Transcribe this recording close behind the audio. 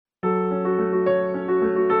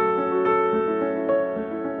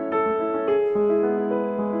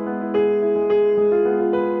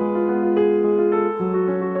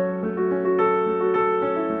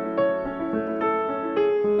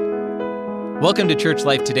Welcome to Church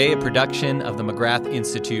Life Today, a production of the McGrath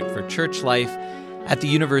Institute for Church Life at the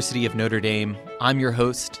University of Notre Dame. I'm your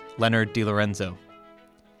host, Leonard DiLorenzo.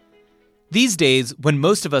 These days, when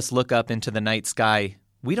most of us look up into the night sky,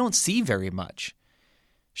 we don't see very much.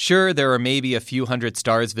 Sure, there are maybe a few hundred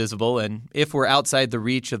stars visible, and if we're outside the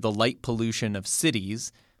reach of the light pollution of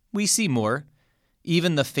cities, we see more,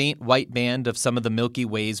 even the faint white band of some of the Milky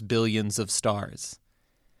Way's billions of stars.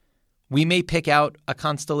 We may pick out a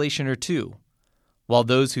constellation or two, while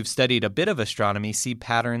those who've studied a bit of astronomy see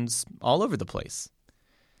patterns all over the place.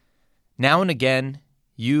 Now and again,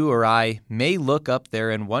 you or I may look up there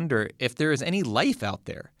and wonder if there is any life out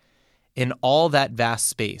there in all that vast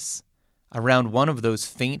space around one of those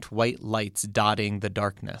faint white lights dotting the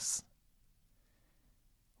darkness.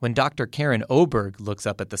 When Dr. Karen Oberg looks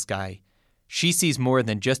up at the sky, she sees more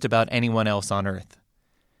than just about anyone else on Earth.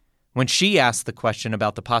 When she asks the question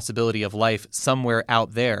about the possibility of life somewhere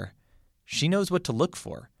out there, she knows what to look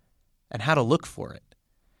for and how to look for it.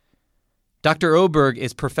 Dr. Oberg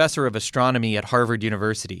is professor of astronomy at Harvard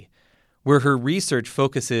University, where her research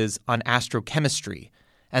focuses on astrochemistry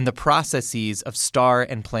and the processes of star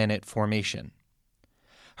and planet formation.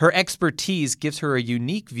 Her expertise gives her a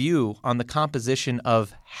unique view on the composition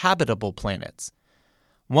of habitable planets,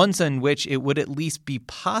 ones in which it would at least be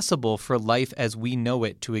possible for life as we know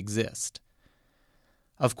it to exist.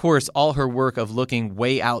 Of course, all her work of looking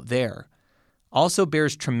way out there also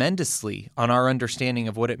bears tremendously on our understanding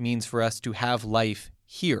of what it means for us to have life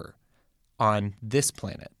here on this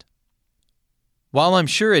planet. While I'm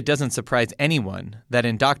sure it doesn't surprise anyone that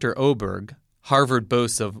in Dr. Oberg, Harvard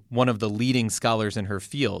boasts of one of the leading scholars in her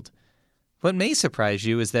field, what may surprise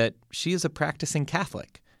you is that she is a practicing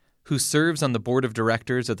Catholic who serves on the board of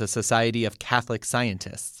directors of the Society of Catholic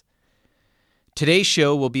Scientists. Today's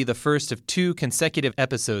show will be the first of 2 consecutive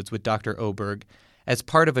episodes with Dr. Oberg as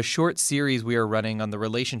part of a short series we are running on the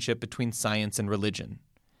relationship between science and religion.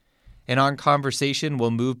 In our conversation,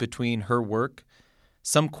 we'll move between her work,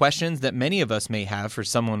 some questions that many of us may have for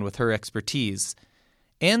someone with her expertise,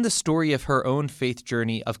 and the story of her own faith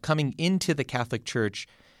journey of coming into the Catholic Church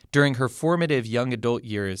during her formative young adult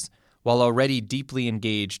years while already deeply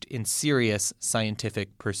engaged in serious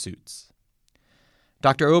scientific pursuits.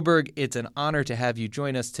 Dr. Oberg, it's an honor to have you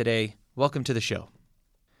join us today. Welcome to the show.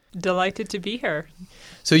 Delighted to be here.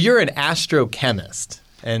 So you're an astrochemist,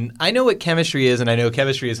 and I know what chemistry is, and I know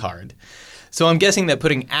chemistry is hard. So I'm guessing that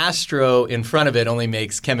putting astro in front of it only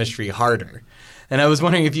makes chemistry harder. And I was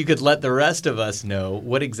wondering if you could let the rest of us know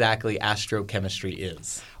what exactly astrochemistry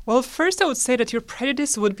is. Well, first I would say that your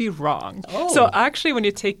prejudice would be wrong. Oh. So actually when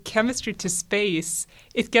you take chemistry to space,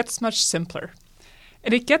 it gets much simpler.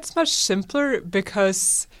 And it gets much simpler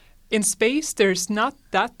because in space there's not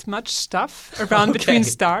that much stuff around between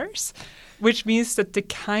stars, which means that the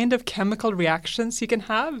kind of chemical reactions you can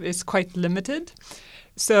have is quite limited.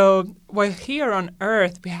 So while here on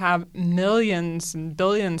Earth we have millions and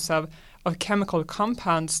billions of chemical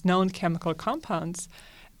compounds, known chemical compounds,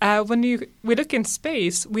 when we look in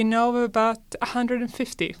space, we know about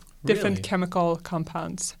 150 different chemical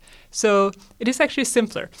compounds. So it is actually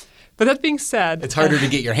simpler. But that being said, it's harder to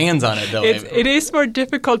get your hands on it, though. It is more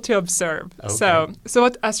difficult to observe. Okay. So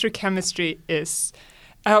what astrochemistry is?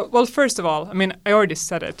 Well, first of all, I mean, I already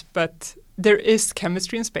said it, but there is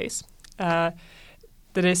chemistry in space. That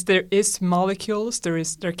is, there is molecules, there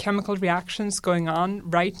are chemical reactions going on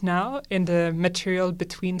right now in the material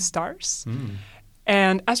between stars. Mm.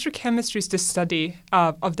 And astrochemistry is the study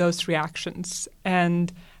of those reactions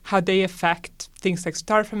and how they affect things like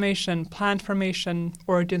star formation, planet formation,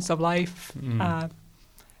 origins of life,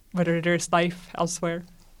 whether there's life elsewhere.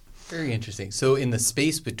 Very interesting. So in the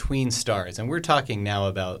space between stars, and we're talking now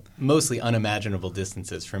about mostly unimaginable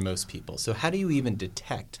distances for most people. So how do you even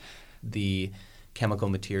detect the chemical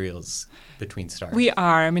materials between stars?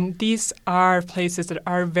 These are places that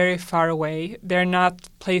are very far away. They're not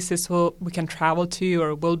places we can travel to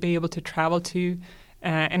or will be able to travel to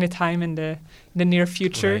anytime in the near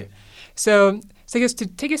future. Right. So I guess to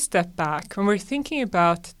take a step back, when we're thinking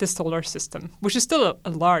about the solar system, which is still a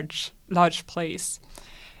large place,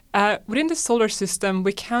 within the solar system,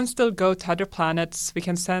 we can still go to other planets. We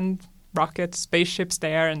can send rockets, spaceships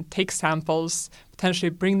there and take samples, potentially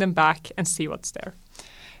bring them back and see what's there.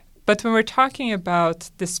 But when we're talking about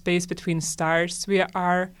the space between stars, we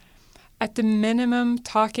are at the minimum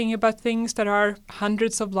talking about things that are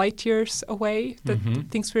hundreds of light years away, the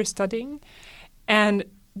things we're studying. And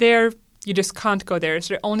there, you just can't go there.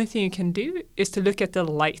 So the only thing you can do is to look at the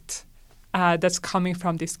light that's coming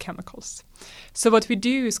from these chemicals. So what we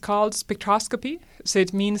do is called spectroscopy. So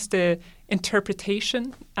it means the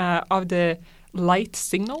interpretation of the light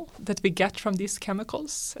signal that we get from these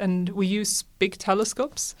chemicals, and we use big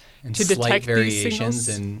telescopes and to slight detect variations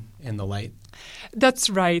these signals. in the light. That's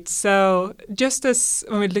right. So just as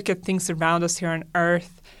when we look at things around us here on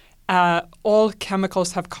Earth, all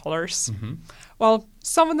chemicals have colors. Mm-hmm. Well,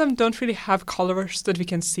 some of them don't really have colors that we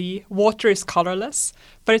can see. Water is colorless,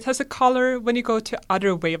 but it has a color when you go to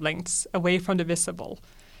other wavelengths away from the visible.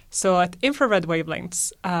 So at infrared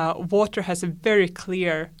wavelengths, water has a very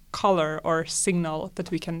clear color or signal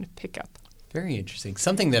that we can pick up. Very interesting.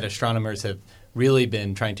 Something that astronomers have really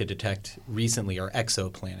been trying to detect recently are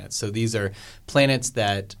exoplanets. So these are planets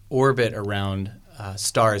that orbit around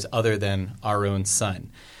stars other than our own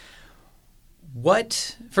sun.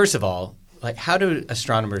 First of all, how do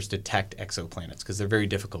astronomers detect exoplanets? Because they're very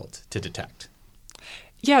difficult to detect.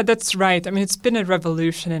 Yeah, that's right. I mean, it's been a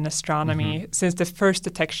revolution in astronomy since the first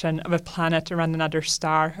detection of a planet around another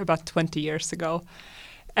star about 20 years ago.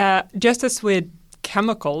 Just as with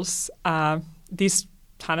chemicals, these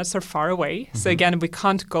planets are far away. So again, we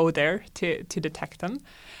can't go there to detect them.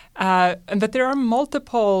 But there are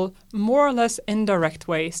multiple, more or less indirect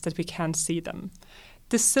ways that we can see them.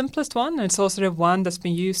 The simplest one, and it's also the one that's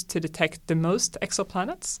been used to detect the most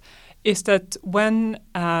exoplanets, is that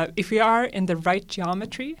if we are in the right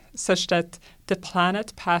geometry, such that the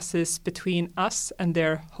planet passes between us and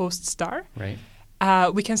their host star, right,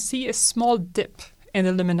 we can see a small dip in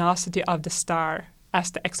the luminosity of the star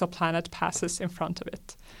as the exoplanet passes in front of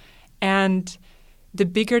it. And the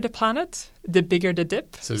bigger the planet, the bigger the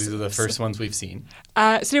dip. So these are the first ones we've seen.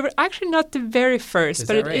 So they were actually not the very first,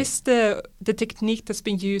 but it right? is the technique that's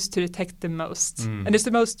been used to detect the most. And it's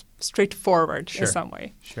the most straightforward in some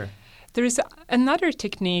way. Sure. There is another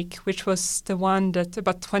technique, which was the one that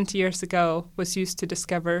about 20 years ago was used to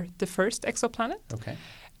discover the first exoplanet,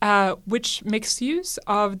 which makes use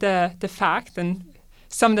of the fact, and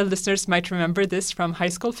some of the listeners might remember this from high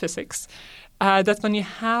school physics, that when you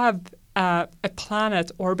have a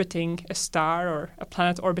planet orbiting a star or a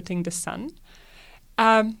planet orbiting the sun,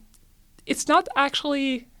 it's not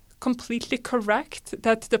actually completely correct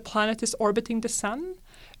that the planet is orbiting the sun.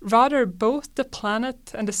 Rather, both the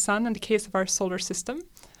planet and the sun, in the case of our solar system,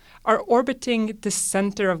 are orbiting the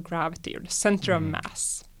center of gravity or the center of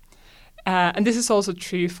mass. And this is also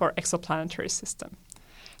true for exoplanetary system.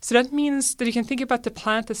 So that means that you can think about the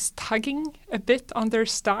planet as tugging a bit on their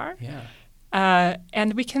star. Yeah.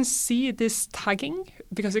 And we can see this tugging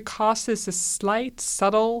because it causes a slight,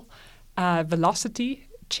 subtle velocity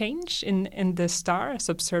change in the star as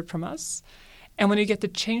observed from us. And when you get the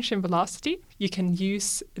change in velocity, you can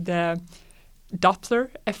use the Doppler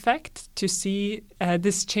effect to see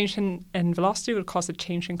this change in velocity will cause a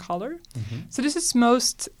change in color. So this is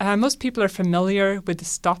most people are familiar with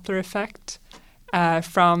this Doppler effect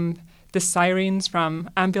from the sirens from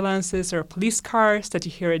ambulances or police cars, that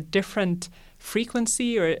you hear a different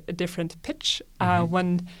frequency or a different pitch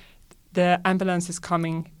when the ambulance is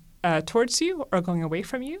coming towards you or going away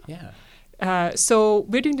from you. Yeah. So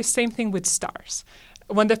we're doing the same thing with stars.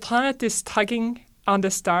 When the planet is tugging on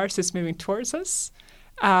the stars, it's moving towards us,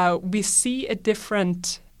 we see a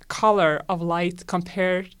different color of light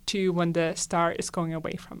compared to when the star is going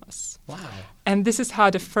away from us. Wow. And this is how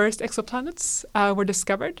the first exoplanets were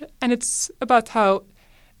discovered. And it's about how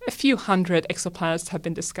a few hundred exoplanets have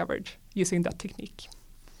been discovered using that technique.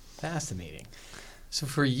 Fascinating. So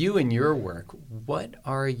for you and your work, what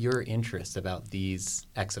are your interests about these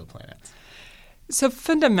exoplanets? So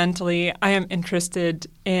fundamentally, I am interested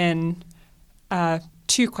in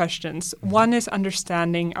two questions. One is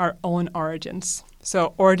understanding our own origins.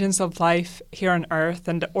 So origins of life here on Earth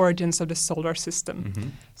and the origins of the solar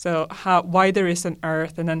system. So why there is an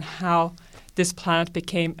Earth and then how this planet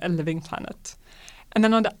became a living planet. And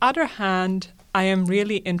then on the other hand, I am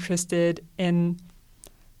really interested in,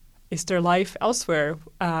 is there life elsewhere?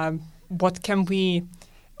 How can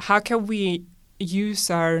we use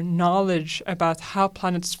our knowledge about how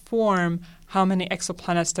planets form, how many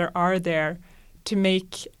exoplanets there are there, to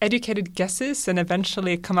make educated guesses and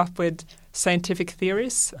eventually come up with scientific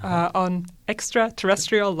theories on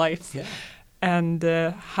extraterrestrial life and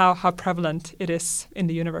how prevalent it is in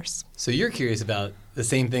the universe. So you're curious about the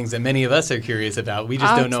same things that many of us are curious about. We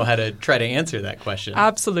just don't know how to try to answer that question.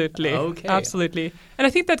 Absolutely. Okay. Absolutely. And I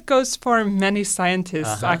think that goes for many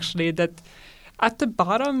scientists, actually, that at the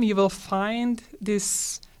bottom you will find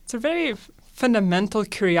it's a very fundamental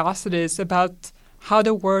curiosities about how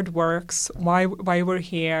the world works, why we're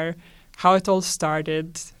here, how it all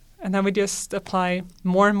started. And then we just apply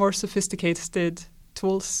more and more sophisticated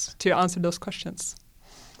tools to answer those questions.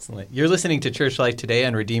 Excellent. You're listening to Church Life Today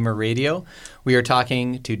on Redeemer Radio. We are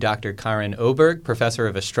talking to Dr. Karin Oberg, professor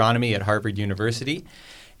of astronomy at Harvard University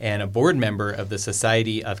and a board member of the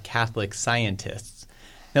Society of Catholic Scientists.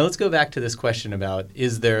 Now let's go back to this question about,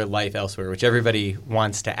 is there life elsewhere, which everybody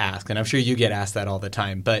wants to ask. And I'm sure you get asked that all the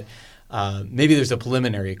time. But maybe there's a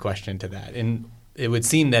preliminary question to that. And it would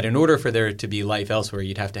seem that in order for there to be life elsewhere,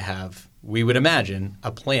 you'd have to have, we would imagine,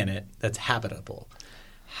 a planet that's habitable.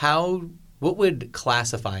 What would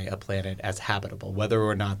classify a planet as habitable, whether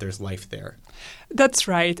or not there's life there? That's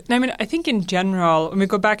right. And I mean, I think in general, when we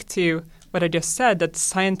go back to what I just said, that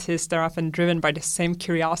scientists are often driven by the same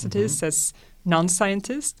curiosities as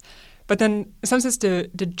non-scientists. But then in some sense, the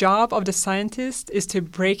job of the scientist is to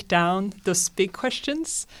break down those big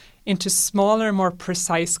questions into smaller, more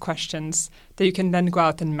precise questions that you can then go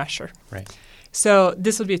out and measure. Right. So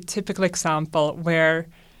this would be a typical example where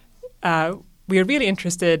we are really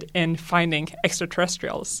interested in finding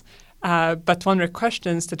extraterrestrials. But one of the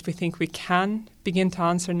questions that we think we can begin to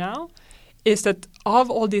answer now is that of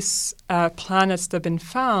all these planets that have been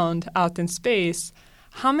found out in space,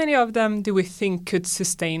 how many of them do we think could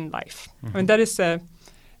sustain life? I mean, that is a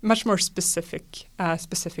much more specific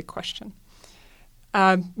question.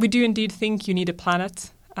 We do indeed think you need a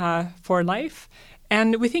planet for life,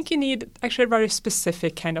 and we think you need actually a very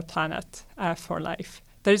specific kind of planet for life.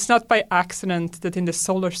 That it's not by accident that in the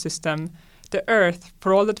solar system, the Earth,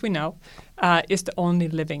 for all that we know, is the only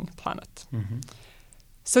living planet. Mm-hmm.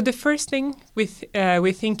 So the first thing we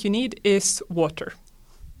think you need is water.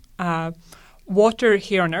 Water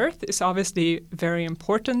here on Earth is obviously very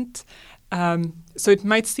important. So it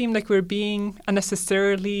might seem like we're being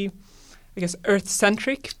unnecessarily, I guess,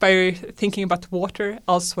 Earth-centric by thinking about water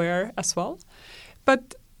elsewhere as well.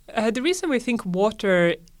 But the reason we think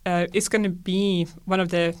water is going to be one of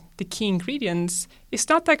the key ingredients is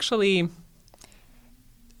not actually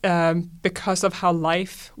because of how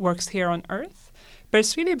life works here on Earth, but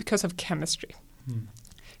it's really because of chemistry.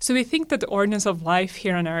 So we think that the origins of life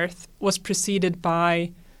here on Earth was preceded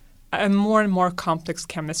by a more and more complex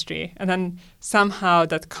chemistry, and then somehow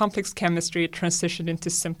that complex chemistry transitioned into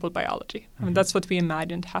simple biology. I mean, that's what we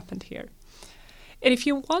imagined happened here. And if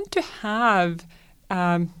you want to have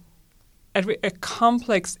a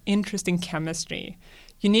complex, interesting chemistry,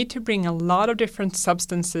 you need to bring a lot of different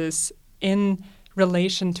substances in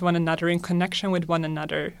relation to one another, in connection with one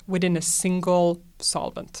another, within a single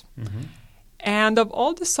solvent. Mm-hmm. And of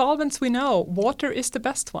all the solvents we know, water is the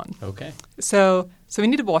best one. Okay. So we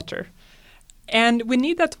need water. And we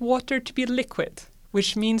need that water to be liquid,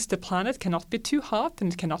 which means the planet cannot be too hot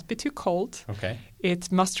and it cannot be too cold. Okay. It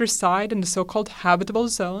must reside in the so-called habitable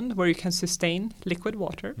zone where you can sustain liquid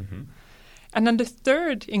water. Mm-hmm. And then the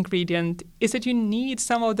third ingredient is that you need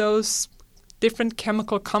some of those different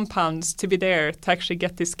chemical compounds to be there to actually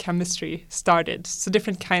get this chemistry started. So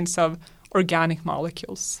different kinds of organic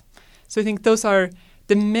molecules. So I think those are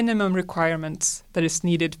the minimum requirements that is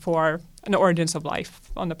needed for an origins of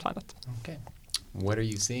life on the planet. Okay. What are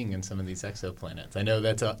you seeing in some of these exoplanets? I know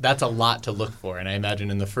that's a lot to look for, and I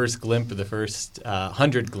imagine in the first glimpse, the first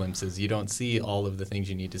 100 glimpses, you don't see all of the things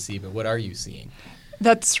you need to see, but what are you seeing?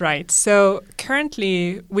 That's right. So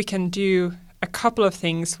currently we can do a couple of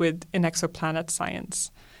things with in exoplanet science.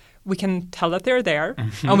 We can tell that they're there,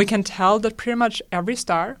 and we can tell that pretty much every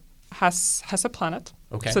star has a planet.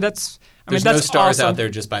 Okay. So that's There's no stars awesome. Out there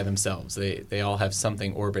just by themselves. They all have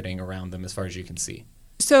something orbiting around them as far as you can see.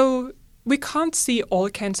 So we can't see all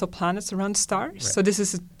kinds of planets around stars. Right. So this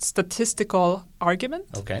is a statistical argument.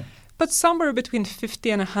 Okay. But somewhere between 50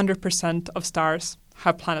 and 100% of stars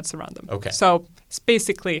have planets around them. Okay. So it's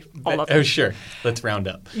basically all of them. Oh, sure. Let's round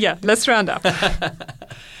up. Yeah, let's round up.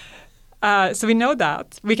 So we know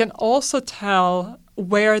that. We can also tell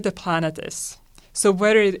where the planet is. So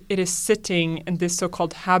whether it is sitting in this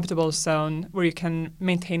so-called habitable zone where you can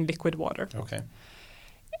maintain liquid water. Okay.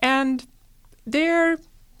 And there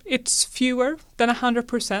it's fewer than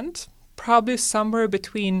 100%, probably somewhere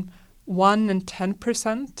between 1 and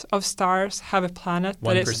 10% of stars have a planet.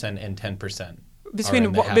 1% and 10%.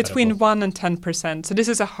 Between 1 and 10%. So this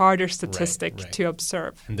is a harder statistic to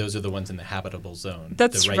observe. And those are the ones in the habitable zone.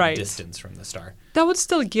 That's the right distance from the star. That would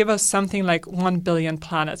still give us something like 1 billion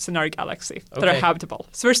planets in our galaxy that are habitable.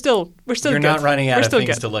 So we're still You're good. Not running out of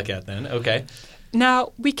things to look at then. Okay.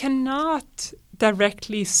 Now, we cannot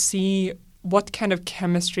directly see what kind of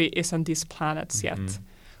chemistry is on these planets yet.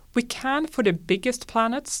 We can for the biggest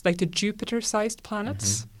planets, like the Jupiter-sized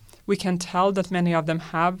planets. We can tell that many of them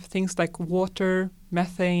have things like water,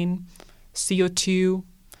 methane, CO2,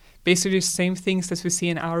 basically the same things that we see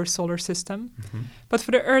in our solar system. But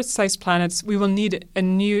for the Earth-sized planets, we will need a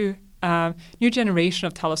new a new generation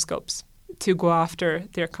of telescopes to go after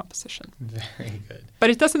their composition. Very good. But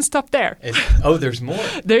it doesn't stop there. There's more.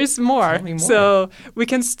 There's more. Tell me more. So we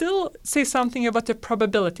can still say something about the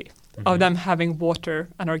probability of them having water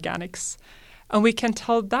and organics. And we can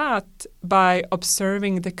tell that by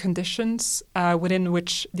observing the conditions within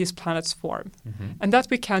which these planets form. And that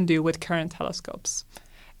we can do with current telescopes.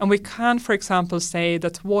 And we can, for example, say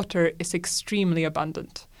that water is extremely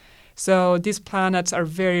abundant. So these planets are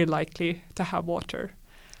very likely to have water.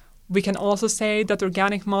 We can also say that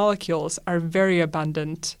organic molecules are very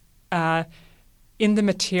abundant in the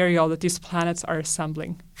material that these planets are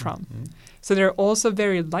assembling from. So they're also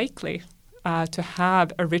very likely to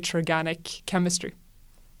have a rich organic chemistry.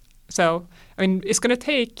 So, I mean, it's going to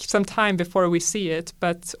take some time before we see it,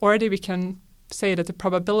 but already we can say that the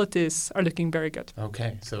probabilities are looking very good.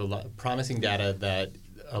 Okay, so promising data that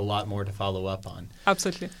a lot more to follow up on.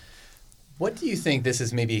 Absolutely. What do you think, this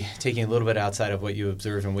is maybe taking a little bit outside of what you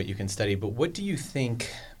observe and what you can study, but what do you think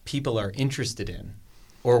people are interested in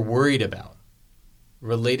or worried about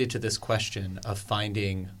related to this question of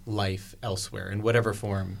finding life elsewhere in whatever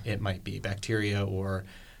form it might be, bacteria or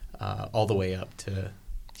all the way up to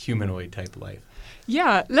humanoid type life?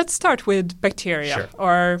 Yeah, let's start with bacteria. Sure.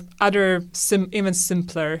 Or other even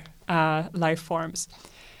simpler life forms.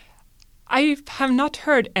 I have not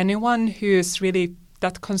heard anyone who is really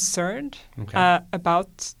that concerned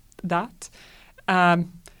about that.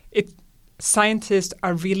 Scientists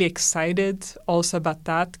are really excited also about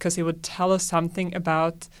that because it would tell us something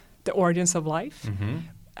about the origins of life.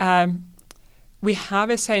 We have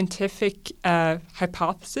a scientific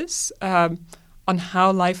hypothesis on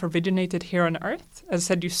how life originated here on Earth. As I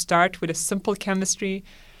said, you start with a simple chemistry,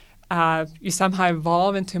 you somehow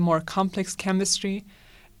evolve into more complex chemistry,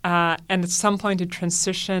 and at some point you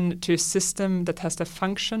transition to a system that has the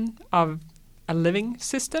function of a living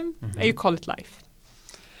system, and you call it life.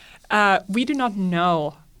 We do not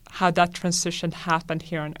know how that transition happened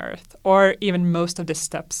here on Earth, or even most of the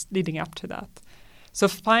steps leading up to that. So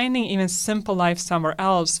finding even simple life somewhere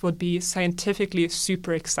else would be scientifically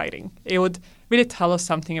super exciting. It would really tell us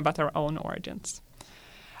something about our own origins.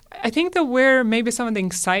 I think that where maybe some of the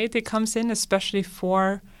anxiety comes in, especially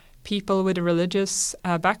for people with a religious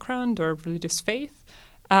background or religious faith,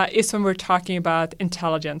 is when we're talking about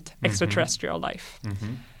intelligent extraterrestrial life.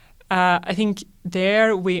 I think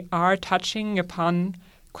there we are touching upon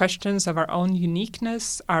questions of our own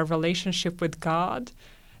uniqueness, our relationship with God,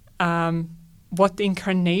 what the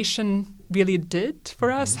incarnation really did for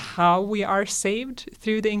us, how we are saved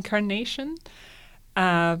through the incarnation,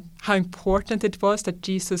 how important it was that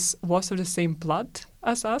Jesus was of the same blood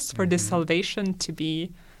as us for this salvation to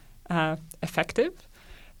be effective,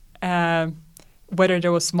 whether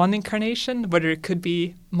there was one incarnation, whether it could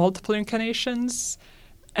be multiple incarnations,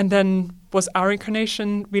 and then was our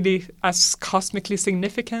incarnation really as cosmically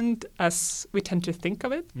significant as we tend to think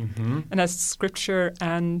of it, and as Scripture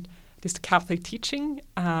and this Catholic teaching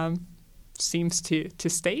seems to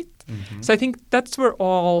state. So I think that's where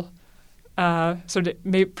all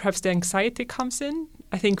perhaps the anxiety comes in.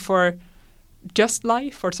 I think for just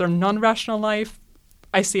life or sort of non-rational life,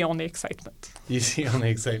 I see only excitement. You see only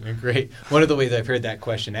excitement. Great. One of the ways I've heard that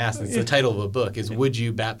question asked, and it's the title of a book, is Would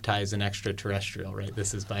You Baptize an Extraterrestrial? Right.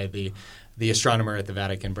 This is by the astronomer at the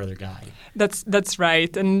Vatican, Brother Guy. That's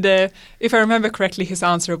right. And if I remember correctly, his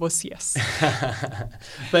answer was yes.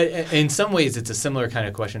 But in some ways, it's a similar kind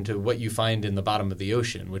of question to what you find in the bottom of the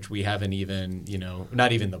ocean, which we haven't even,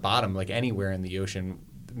 not even the bottom, like anywhere in the ocean,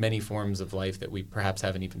 many forms of life that we perhaps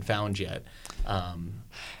haven't even found yet.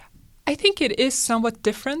 I think it is somewhat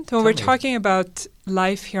different when we're talking about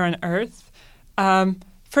life here on Earth.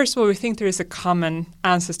 First of all, we think there is a common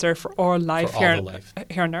ancestor for all life,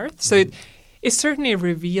 here on Earth. So it certainly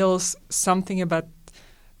reveals something about,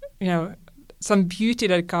 some beauty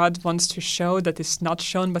that God wants to show that is not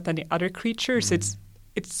shown by any other creatures. It's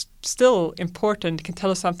still important. It can tell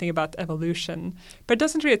us something about evolution, but it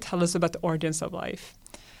doesn't really tell us about the origins of life.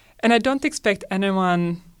 And I don't expect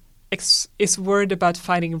anyone is worried about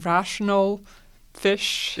finding rational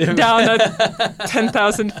fish down at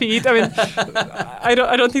 10,000 feet. I mean, I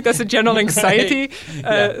don't think that's a general anxiety.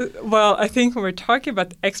 Well, I think when we're talking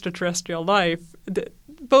about extraterrestrial life,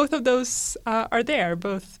 both of those are there,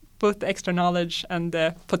 both the extra knowledge and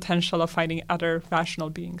the potential of finding other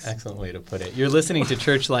rational beings. Excellent way to put it. You're listening to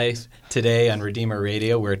Church Life today on Redeemer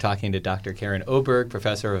Radio. We're talking to Dr. Karen Oberg,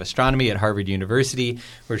 professor of astronomy at Harvard University,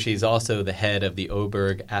 where she's also the head of the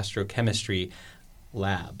Oberg Astrochemistry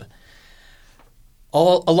Lab.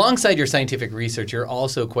 Alongside your scientific research, you're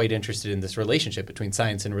also quite interested in this relationship between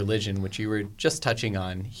science and religion, which you were just touching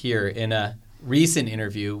on here in a recent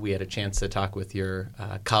interview, we had a chance to talk with your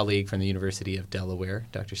colleague from the University of Delaware,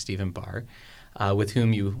 Dr. Stephen Barr, with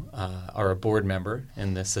whom you are a board member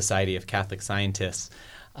in the Society of Catholic Scientists.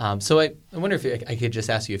 So I wonder if I could just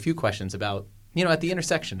ask you a few questions about, at the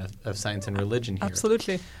intersection of science and religion here.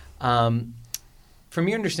 Absolutely. From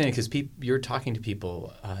your understanding, because you're talking to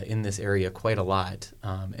people in this area quite a lot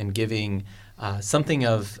and giving something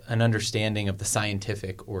of an understanding of the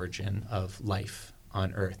scientific origin of life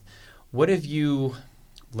on Earth. What have you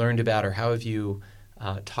learned about, or how have you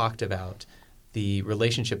talked about the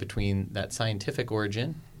relationship between that scientific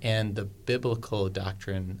origin and the biblical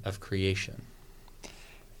doctrine of creation?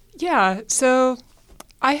 Yeah, so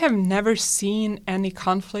I have never seen any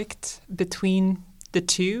conflict between the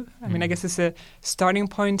two. I mean, I guess it's a starting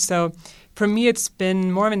point. So for me, it's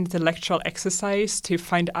been more of an intellectual exercise to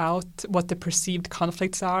find out what the perceived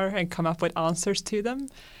conflicts are and come up with answers to them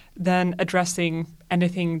than addressing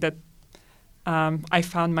anything that I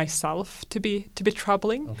found myself to be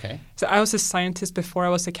troubling. Okay. So I was a scientist before I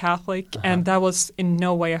was a Catholic, and that was in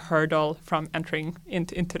no way a hurdle from entering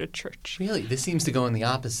into the church. Really? This seems to go in the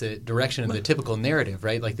opposite direction of the typical narrative,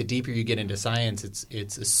 right? Like the deeper you get into science,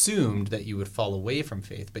 it's assumed that you would fall away from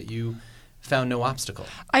faith, but you found no obstacle.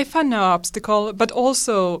 I found no obstacle, but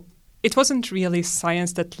also it wasn't really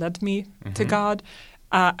science that led me to God.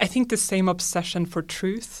 I think the same obsession for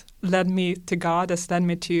truth led me to God as led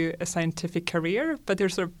me to a scientific career, but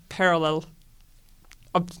there's sort of parallel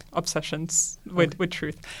obsessions with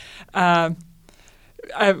truth.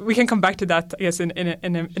 We can come back to that, I guess, in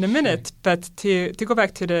a minute. Sure. But to go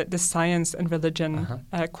back to the science and religion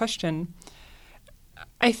question,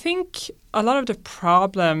 I think a lot of the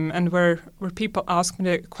problem and where people ask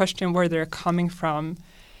me the question where they're coming from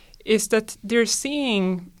is that they're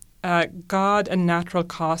seeing God and natural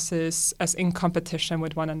causes as in competition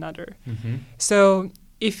with one another. So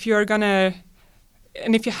if you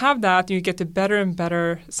have that, you get a better and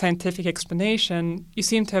better scientific explanation, you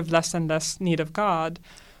seem to have less and less need of God.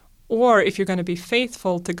 Or if you're going to be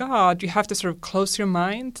faithful to God, you have to sort of close your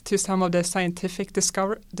mind to some of the scientific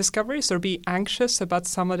discoveries or be anxious about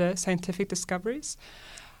some of the scientific discoveries.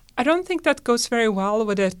 I don't think that goes very well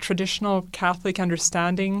with a traditional Catholic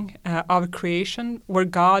understanding of creation, where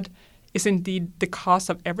God is indeed the cause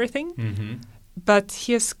of everything. But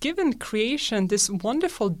he has given creation this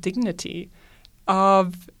wonderful dignity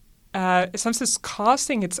of, in some sense,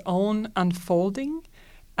 causing its own unfolding.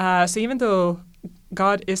 So even though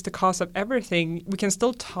God is the cause of everything, we can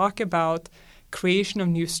still talk about creation of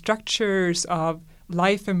new structures, of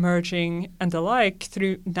life emerging and the like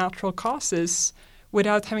through natural causes,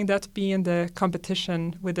 without having that be in the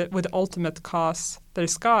competition with the ultimate cause that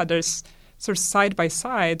is God. There's sort of side by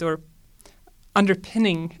side or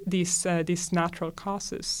underpinning these natural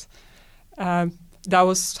causes. That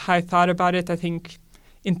was how I thought about it, I think,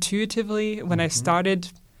 intuitively when I started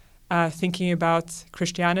thinking about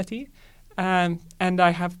Christianity. And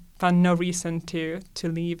I have found no reason to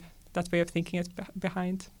leave that way of thinking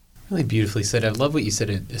behind. Really beautifully said. I love what you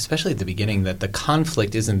said, especially at the beginning, that the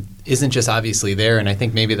conflict isn't just obviously there. And I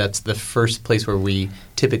think maybe that's the first place where we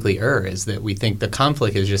typically err, is that we think the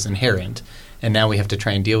conflict is just inherent, and now we have to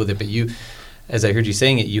try and deal with it. But you, as I heard you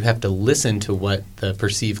saying it, you have to listen to what the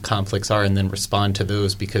perceived conflicts are and then respond to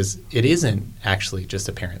those, because it isn't actually just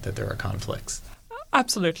apparent that there are conflicts.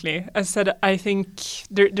 Absolutely. As I said, I think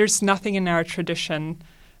there's nothing in our tradition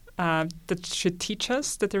that should teach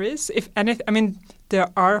us that there is. If anything, I mean, there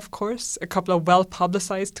are, of course, a couple of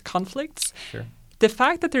well-publicized conflicts. Sure. The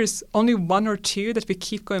fact that there's only one or two that we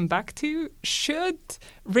keep going back to should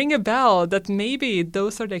ring a bell that maybe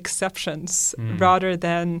those are the exceptions rather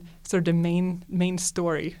than sort of the main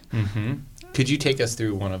story. Could you take us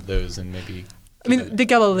through one of those and maybe... I mean, the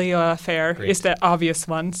Galileo affair Great. is the obvious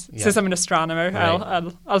one. Yeah. Since I'm an astronomer,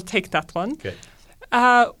 Right. I'll take that one. Good.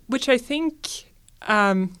 Which I think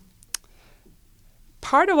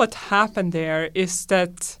part of what happened there is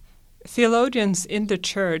that theologians in the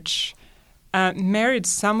church married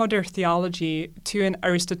some of their theology to an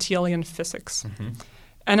Aristotelian physics.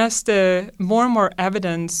 And as the more and more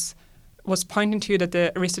evidence was pointing to that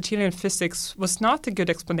the Aristotelian physics was not a good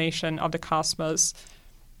explanation of the cosmos,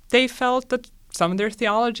 they felt that some of their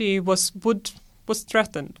theology was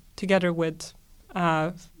threatened together with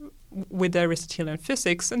the Aristotelian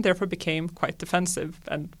physics, and therefore became quite defensive.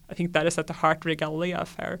 And I think that is at the heart of the Galileo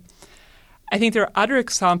affair. I think there are other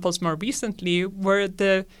examples more recently where it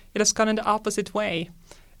has gone in the opposite way,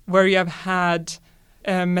 where you have had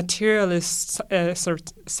materialist sort of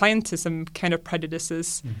scientism kind of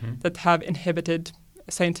prejudices that have inhibited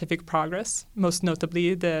scientific progress, most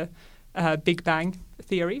notably the Big Bang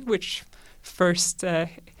theory, which first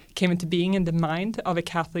came into being in the mind of a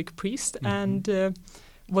Catholic priest and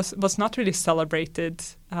was not really celebrated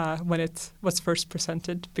when it was first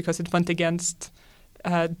presented because it went against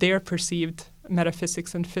their perceived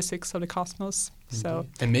metaphysics and physics of the cosmos. So,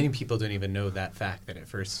 and many people don't even know that fact, that it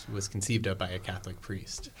first was conceived of by a Catholic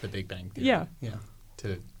priest, the Big Bang Theory. Yeah.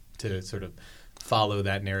 To sort of follow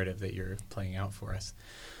that narrative that you're playing out for us.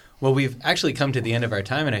 Well, we've actually come to the end of our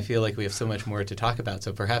time, and I feel like we have so much more to talk about.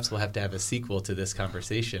 So perhaps we'll have to have a sequel to this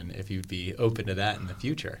conversation if you'd be open to that in the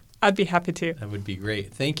future. I'd be happy to. That would be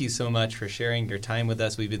great. Thank you so much for sharing your time with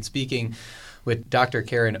us. We've been speaking with Dr.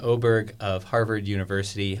 Karen Oberg of Harvard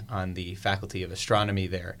University on the Faculty of Astronomy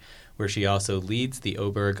there, where she also leads the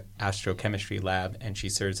Oberg Astrochemistry Lab, and she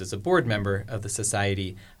serves as a board member of the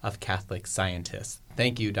Society of Catholic Scientists.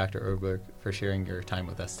 Thank you, Dr. Oberg, for sharing your time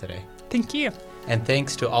with us today. Thank you. And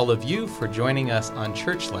thanks to all of you for joining us on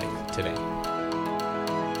Church Life today.